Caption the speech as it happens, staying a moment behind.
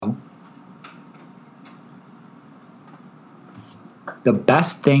The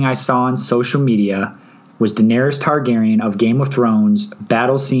best thing I saw on social media was Daenerys Targaryen of Game of Thrones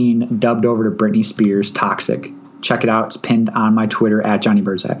battle scene dubbed over to Britney Spears' Toxic. Check it out. It's pinned on my Twitter at Johnny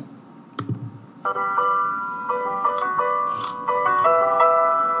Burzak.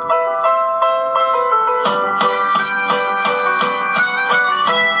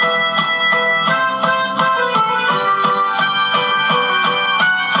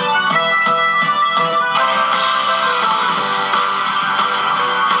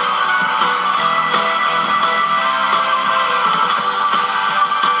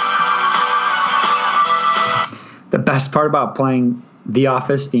 The best part about playing The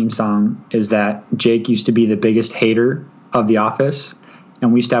Office theme song is that Jake used to be the biggest hater of The Office,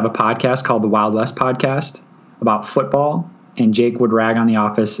 and we used to have a podcast called the Wild West Podcast about football, and Jake would rag on The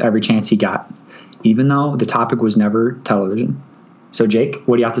Office every chance he got, even though the topic was never television. So, Jake,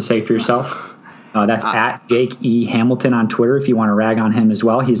 what do you have to say for yourself? That's at Jake E. Hamilton on Twitter if you want to rag on him as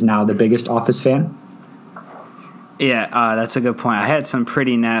well. He's now the biggest Office fan. Yeah, that's a good point. I had some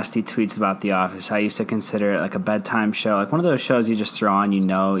pretty nasty tweets about The Office. I used to consider it like a bedtime show, like one of those shows you just throw on,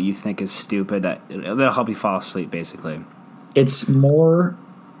 you think is stupid, that'll help you fall asleep, basically. It's more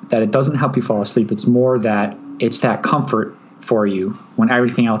that it doesn't help you fall asleep. It's more that it's that comfort for you when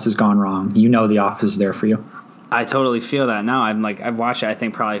everything else has gone wrong. You know The Office is there for you. I totally feel that now. I've watched it, I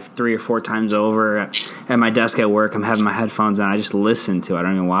think, probably 3 or 4 times over at my desk at work. I'm having my headphones on. I just listen to it. I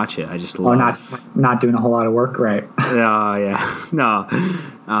don't even watch it. I just love not doing a whole lot of work, right? Oh, yeah. No.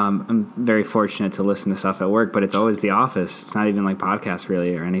 I'm very fortunate to listen to stuff at work, but it's always The Office. It's not even like podcasts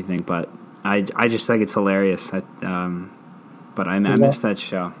really or anything, but I just think it's hilarious. But I miss that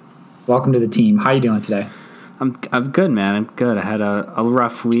show. Welcome to the team. How are you doing today? I'm good, man. I'm good. I had a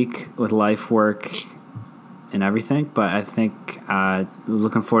rough week with life, work, and everything, but I think I was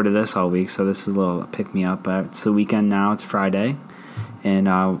looking forward to this all week, so this is a little pick-me-up. It's the weekend now. It's Friday, and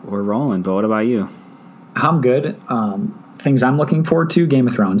we're rolling. But what about you? I'm good. Things I'm looking forward to, Game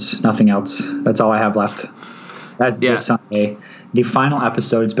of Thrones. Nothing else. That's all I have left. That's this Sunday. The final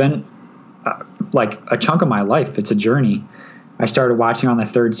episode. It's been like a chunk of my life. It's a journey. I started watching on the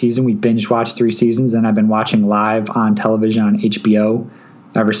 3rd season. We binge-watched 3 seasons, and I've been watching live on television on HBO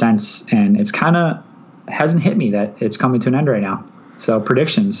ever since, and it's kind of hasn't hit me that it's coming to an end right now. So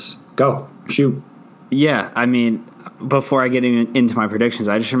predictions, go, shoot. Yeah, I mean, before I get into my predictions,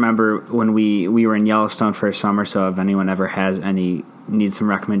 I just remember when we were in Yellowstone for a summer, so if anyone ever needs some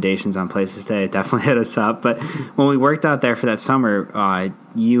recommendations on places to stay, definitely hit us up. But when we worked out there for that summer,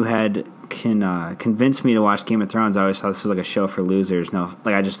 you had convinced me to watch Game of Thrones. I always thought this was like a show for losers. No,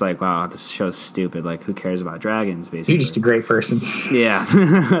 like I just wow, this show's stupid. Like, who cares about dragons, basically. You're just a great person. Yeah.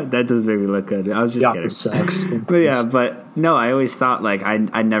 That does make me look good. I was just kidding. Sucks. But no, I always thought like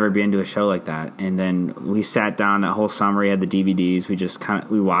I'd never be into a show like that. And then we sat down that whole summer. We had the DVDs. We just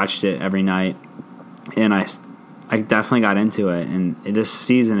we watched it every night. And I definitely got into it. And this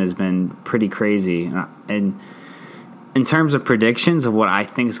season has been pretty crazy. And in terms of predictions of what I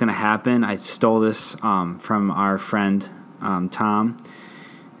think is going to happen, I stole this from our friend Tom.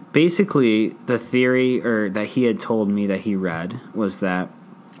 Basically, the theory that he had told me that he read was that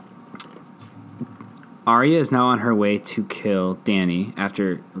Arya is now on her way to kill Dany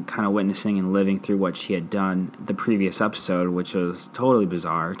after kind of witnessing and living through what she had done the previous episode, which was totally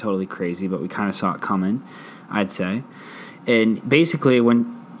bizarre, totally crazy, but we kind of saw it coming, I'd say. And basically, when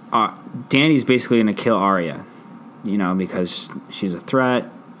Dany's basically going to kill Arya, because she's a threat.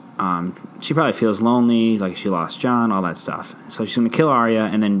 She probably feels lonely, like she lost Jon, all that stuff. So she's going to kill Arya,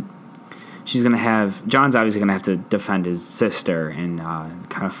 and then she's going to have... Jon's obviously going to have to defend his sister and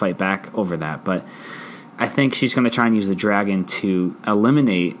kind of fight back over that. But I think she's going to try and use the dragon to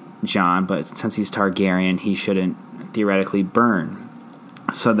eliminate Jon, but since he's Targaryen, he shouldn't theoretically burn.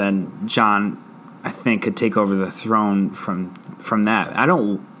 So then Jon, I think, could take over the throne from that. I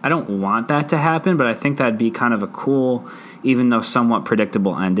don't want that to happen, but I think that'd be kind of a cool, even though somewhat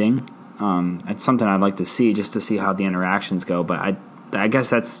predictable ending. It's something I'd like to see, just to see how the interactions go. But I guess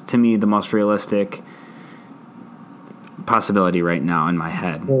that's, to me, the most realistic possibility right now in my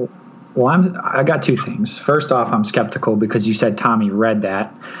head. Well, I got 2 things. First off, I'm skeptical because you said Tommy read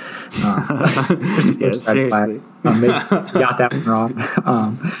that. Yeah, seriously. Maybe got that one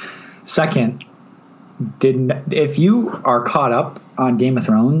wrong. Second, if you are caught up on Game of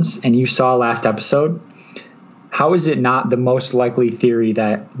Thrones and you saw last episode, how is it not the most likely theory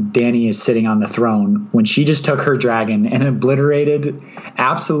that Dany is sitting on the throne when she just took her dragon and obliterated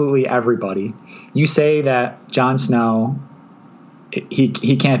absolutely everybody? You say that Jon Snow, he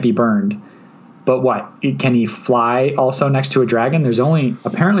can't be burned, but what? Can he fly also next to a dragon? There's only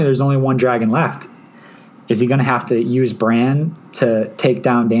one dragon left. Is he going to have to use Bran to take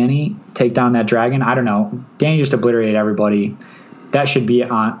down Dany, take down that dragon? I don't know. Dany just obliterated everybody. That should be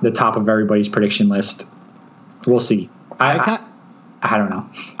on the top of everybody's prediction list. We'll see. I don't know.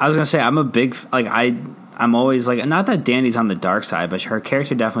 I was going to say, I'm a big, like, I'm always like, not that Dany's on the dark side, but her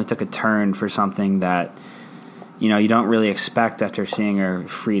character definitely took a turn for something that, you know, you don't really expect after seeing her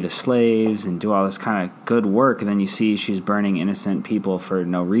free the slaves and do all this kind of good work. And then you see she's burning innocent people for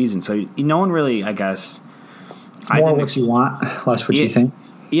no reason. So no one really, I guess. It's more what you want, less what you think.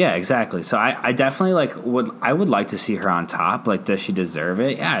 Yeah, exactly. So I definitely would like to see her on top. Like, does she deserve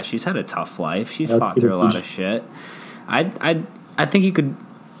it? Yeah, she's had a tough life. She's fought through a lot of shit. I think you could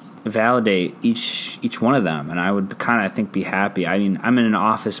validate each one of them, and I would kind of, I think, be happy. I mean, I'm in an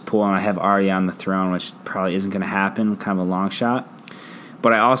office pool and I have Arya on the throne, which probably isn't going to happen, kind of a long shot.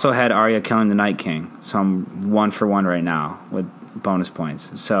 But I also had Arya killing the Night King, so I'm 1 for 1 right now with bonus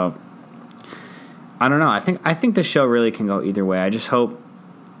points. So I don't know. I think the show really can go either way. I just hope,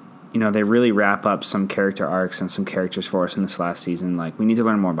 you know, they really wrap up some character arcs and some characters for us in this last season. Like, we need to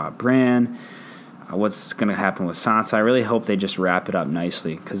learn more about Bran. What's going to happen with Sansa. I really hope they just wrap it up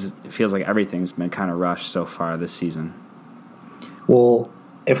nicely, because it feels like everything's been kind of rushed so far this season. Well,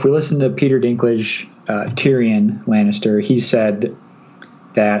 if we listen to Peter Dinklage, Tyrion Lannister, he said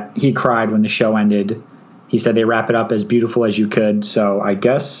that he cried when the show ended. He said they wrap it up as beautiful as you could. So I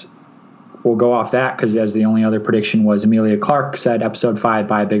guess we'll go off that, because as the only other prediction was Emilia Clarke said episode 5,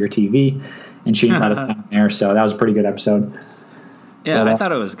 buy a bigger TV, and she let us down there. So that was a pretty good episode. Yeah, I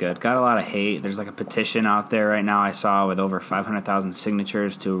thought it was good. Got a lot of hate. There's like a petition out there right now I saw with over 500,000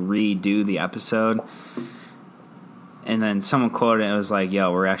 signatures to redo the episode. And then someone quoted it was like,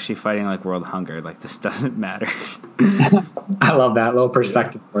 yo, we're actually fighting like world hunger. Like, this doesn't matter. I love that little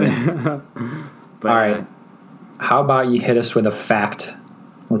perspective for you. But, all right. How about you hit us with a fact?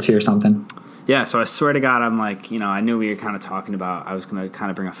 Let's hear something. Yeah, so I swear to God, I'm like, you know, I knew we were kind of talking about, I was going to kind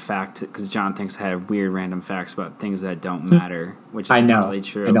of bring a fact, because John thinks I have weird random facts about things that don't matter, which is probably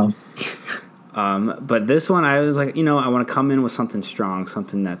true. I know. But this one, I was like, you know, I want to come in with something strong,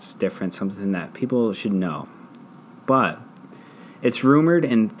 something that's different, something that people should know. But it's rumored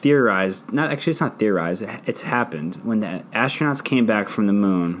and theorized, it's not theorized, it's happened. When the astronauts came back from the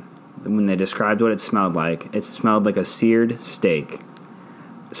moon, when they described what it smelled like a seared steak.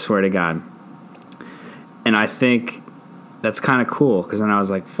 I swear to God. And I think that's kind of cool, because then I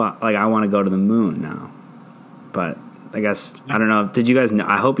was like, fuck, like, I want to go to the moon now. But I guess, I don't know. Did you guys know?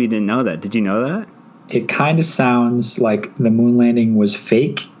 I hope you didn't know that. Did you know that? It kind of sounds like the moon landing was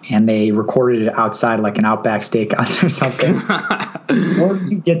fake, and they recorded it outside like an Outback Steakhouse or something. Where did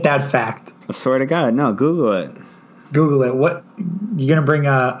you get that fact? I swear to God. No, Google it. Google it. What, you gonna bring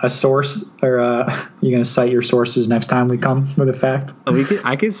a source, or you gonna cite your sources next time we come with a fact?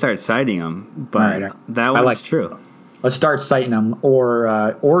 I could start citing them, but that one's true. Let's start citing them,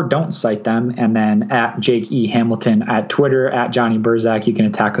 or don't cite them, and then at Jake E. Hamilton at Twitter, at Johnny Burzak, you can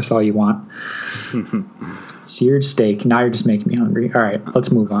attack us all you want. Seared steak. Now you're just making me hungry. All right, let's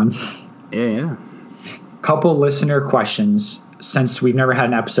move on. Yeah. Couple listener questions. Since we've never had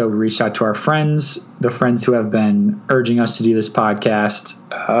an episode, we reached out to our friends, the friends who have been urging us to do this podcast.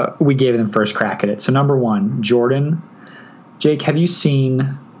 We gave them first crack at it. So number 1, Jordan. Jake, have you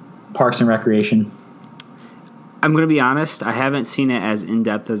seen Parks and Recreation? I'm going to be honest. I haven't seen it as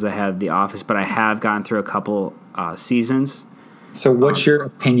in-depth as I have The Office, but I have gotten through a couple seasons. So what's your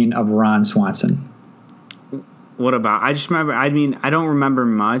opinion of Ron Swanson? What about? I just remember. I mean, I don't remember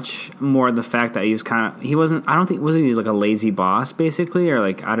much more the fact that he was kind of. He wasn't. I don't think was he like a lazy boss basically, or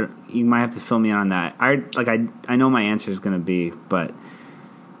like I don't. You might have to fill me in on that. I know my answer is going to be, but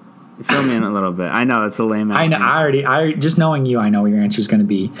fill me in a little bit. I know that's a lame answer. I just knowing you, I know what your answer is going to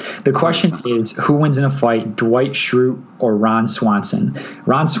be. The question is, who wins in a fight, Dwight Schrute or Ron Swanson?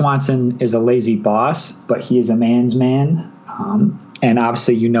 Ron Swanson is a lazy boss, but he is a man's man. And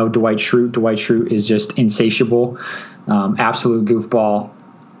obviously, you know Dwight Schrute. Dwight Schrute is just insatiable, absolute goofball,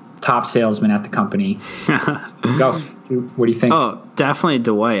 top salesman at the company. Go. What do you think? Oh, definitely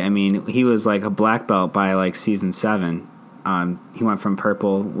Dwight. I mean, he was like a black belt by like season 7. He went from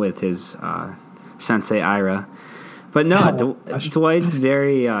purple with his sensei Ira. But no, Dwight's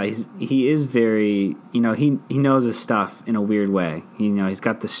very. He is very. You know, he knows his stuff in a weird way. He's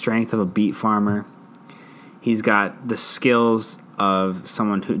got the strength of a beet farmer. He's got the skills of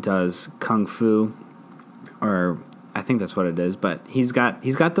someone who does kung fu, or I think that's what it is. But he's got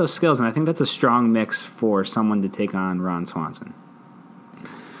those skills, and I think that's a strong mix for someone to take on Ron Swanson.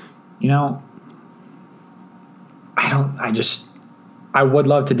 I would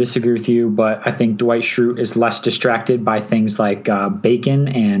love to disagree with you, but I think Dwight Schrute is less distracted by things like bacon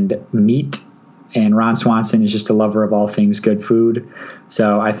and meat and and Ron Swanson is just a lover of all things good food.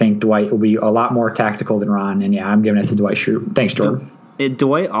 So I think Dwight will be a lot more tactical than Ron. And yeah, I'm giving it to Dwight Schrute. Thanks, Jordan.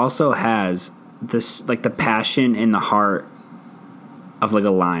 Dwight also has this, like, the passion in the heart of like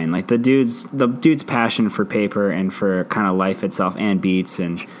a lion. Like the dude's passion for paper and for kind of life itself and beats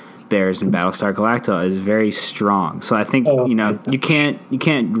and Bears and Battlestar Galactica is very strong. So I think you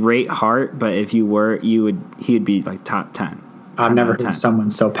can't rate Hart, but if you were, he would be like top 10. I've never heard someone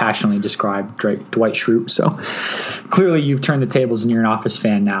so passionately describe Dwight Schrute. So clearly you've turned the tables and you're an Office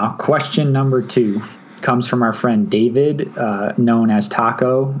fan now. Question number 2 comes from our friend David, known as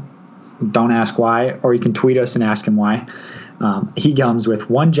Taco. Don't ask why, or you can tweet us and ask him why. He comes with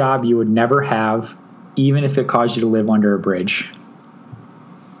one job you would never have, even if it caused you to live under a bridge.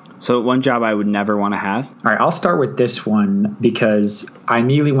 So one job I would never want to have? All right, I'll start with this one because I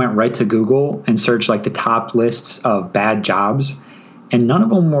immediately went right to Google and searched like the top lists of bad jobs, and none of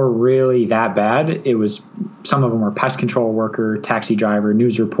them were really that bad. Some of them were pest control worker, taxi driver,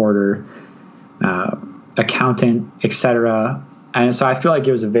 news reporter, accountant, etc. And so I feel like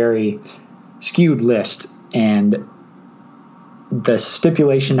it was a very skewed list, and the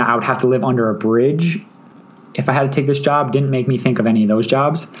stipulation that I would have to live under a bridge if I had to take this job didn't make me think of any of those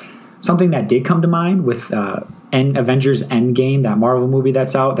jobs. Something that did come to mind with Avengers Endgame, that Marvel movie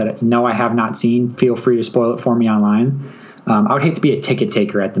that's out that I have not seen. Feel free to spoil it for me online. I would hate to be a ticket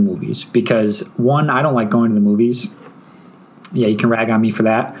taker at the movies because, one, I don't like going to the movies. Yeah, you can rag on me for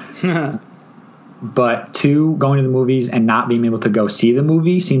that. But 2, going to the movies and not being able to go see the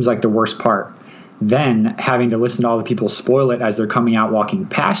movie seems like the worst part. Then having to listen to all the people spoil it as they're coming out walking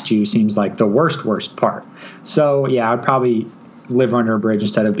past you seems like the worst part. So, yeah, I'd probably live under a bridge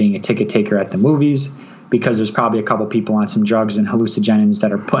instead of being a ticket taker at the movies because there's probably a couple people on some drugs and hallucinogens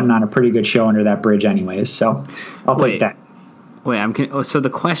that are putting on a pretty good show under that bridge anyways. So I'll take that. Wait, so the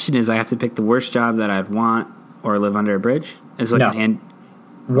question is I have to pick the worst job that I'd want or live under a bridge? Is like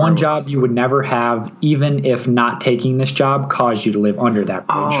one job you would never have, even if not taking this job caused you to live under that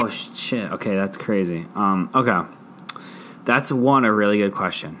bridge. Oh, shit. Okay, that's crazy. Okay. That's a really good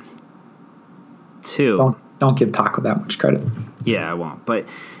question. 2. Don't give Taco that much credit. Yeah, I won't. But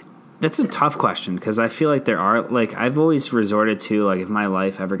that's a tough question because I feel like there are, like, I've always resorted to, like, if my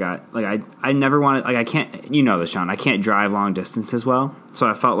life ever got, like, I never wanted, like, I can't, you know this, Sean, I can't drive long distances well. So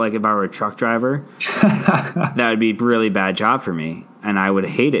I felt like if I were a truck driver, that would be a really bad job for me. And I would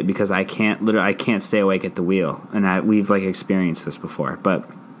hate it because I can't stay awake at the wheel. And we've, like, experienced this before. But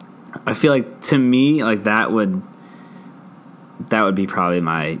I feel like, to me, like, that would be probably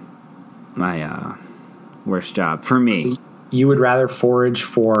my worst job for me. So you would rather forage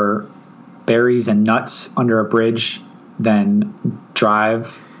for berries and nuts under a bridge than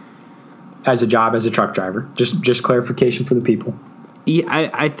drive as a job as a truck driver? Just clarification for the people.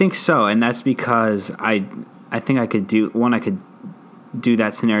 Yeah, I think so, and that's because I think I could do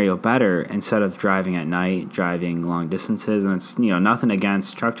that scenario better instead of driving at night, driving long distances, and it's nothing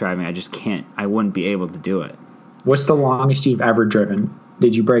against truck driving. I wouldn't be able to do it. What's the longest you've ever driven?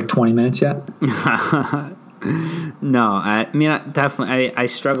 Did you break 20 minutes yet? No, I mean, definitely. I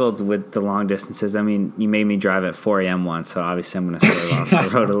struggled with the long distances. I mean, you made me drive at 4 a.m. once, so obviously I'm going to swerve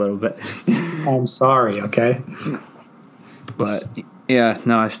off the road a little bit. I'm sorry, okay? But, yeah,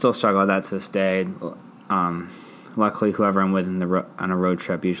 no, I still struggle with that to this day. Luckily, whoever I'm with on a road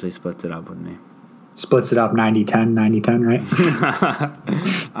trip usually splits it up with me. Splits it up 90-10, 90-10,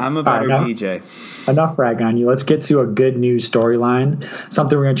 right? I'm a better DJ. Enough ragging on you. Let's get to a good news storyline.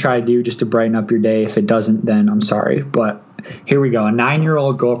 Something we're going to try to do just to brighten up your day. If it doesn't, then I'm sorry. But here we go. A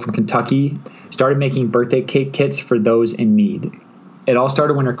 9-year-old girl from Kentucky started making birthday cake kits for those in need. It all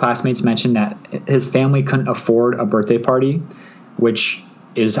started when her classmates mentioned that his family couldn't afford a birthday party, which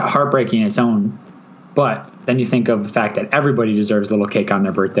is heartbreaking in its own. But then you think of the fact that everybody deserves a little cake on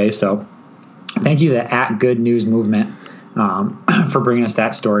their birthday. So thank you to the @Good News movement for bringing us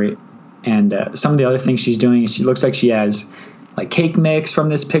that story. And some of the other things she's doing is she looks like she has like cake mix from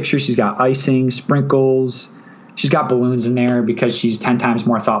this picture. She's got icing, sprinkles. She's got balloons in there because she's 10 times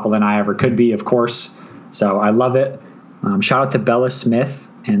more thoughtful than I ever could be, of course. So I love it. Shout out to Bella Smith.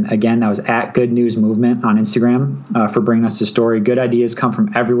 And again, that was @Good News Movement on Instagram for bringing us the story. Good ideas come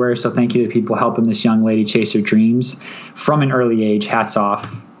from everywhere. So thank you to people helping this young lady chase her dreams from an early age. Hats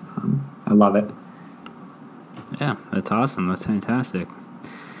off. I love it. Yeah, that's awesome. That's fantastic.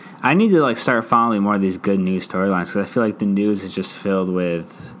 I need to start following more of these good news storylines because I feel like the news is just filled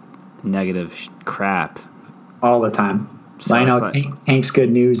with negative crap all the time. So I know Tank's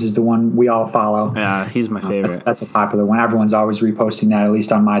Good News is the one we all follow. Yeah, he's my favorite. That's a popular one. Everyone's always reposting that, at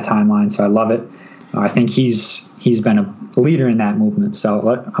least on my timeline, so I love it. I think he's been a leader in that movement.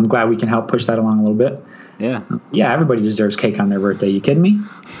 So I'm glad we can help push that along a little bit. Yeah. Yeah, everybody deserves cake on their birthday. You kidding me?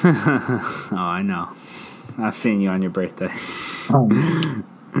 Oh, I know. I've seen you on your birthday. Oh,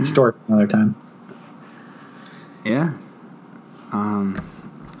 story for another time. Yeah. All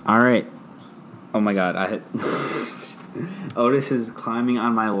right. Oh my God. Otis is climbing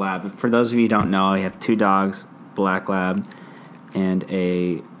on my lap. For those of you who don't know, I have 2 dogs, Black Lab and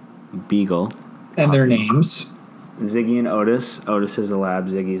a Beagle. And their names. Ziggy and Otis. Otis is the lab,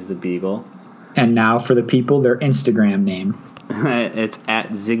 Ziggy is the Beagle. And now for the people, their Instagram name. It's at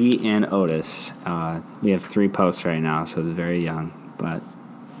Ziggy and Otis. We have 3 posts right now, so it's very young. But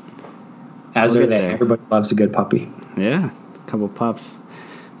as are they. Everybody loves a good puppy. Yeah, a couple pups.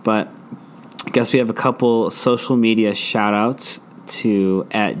 But I guess we have a couple social media shout-outs to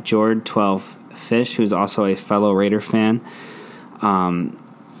at Jord12Fish, who's also a fellow Raider fan.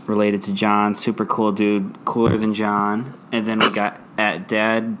 Related to John, super cool dude, cooler than John. And then we got at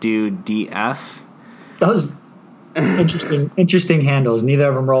Dad Dude DF. Those interesting handles. Neither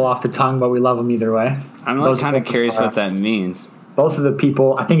of them roll off the tongue, but we love them either way. I'm kind of curious what that means. Both of the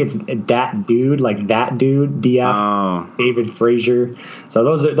people, I think it's that dude, like that dude, DF, David Frazier. So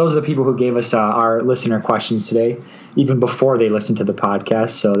those are the people who gave us our listener questions today, even before they listened to the podcast.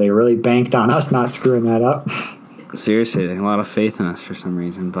 So they really banked on us not screwing that up. Seriously, they have a lot of faith in us for some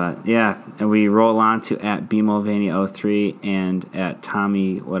reason. But yeah, and we roll on to at BMulvaney03 and at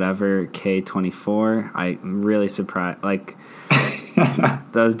Tommy whatever K24. I'm really surprised. Like,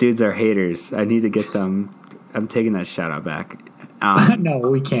 those dudes are haters. I need to get them. I'm taking that shout out back. No,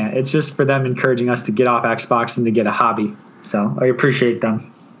 we can't. It's just for them encouraging us to get off Xbox and to get a hobby. So I appreciate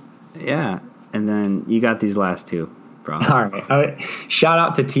them. Yeah, and then you got these last 2. Bro. All right. Shout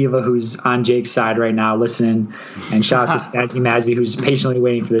out to Tiva, who's on Jake's side right now listening, and shout out to Spazzy Mazzy, who's patiently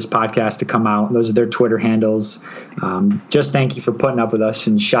waiting for this podcast to come out. Those are their Twitter handles. Just thank you for putting up with us,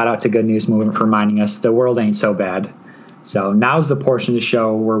 and shout out to Good News Movement for reminding us the world ain't so bad. So now's the portion of the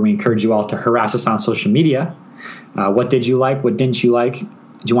show where we encourage you all to harass us on social media. What did you like? What didn't you like? Do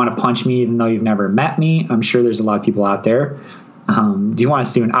you want to punch me even though you've never met me? I'm sure there's a lot of people out there. Do you want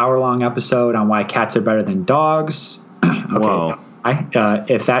us to do an hour-long episode on why cats are better than dogs? Okay. Whoa.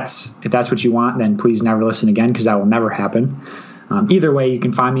 If that's what you want, then please never listen again, because that will never happen. Either way, you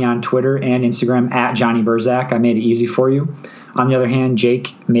can find me on Twitter and Instagram at Johnny Burzak. I made it easy for you. On the other hand,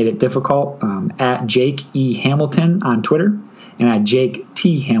 Jake made it difficult. At Jake E. Hamilton on Twitter and at Jake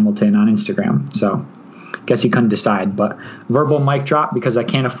T. Hamilton on Instagram. So guess he couldn't decide, but verbal mic drop because I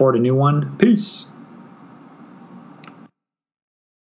can't afford a new one. Peace.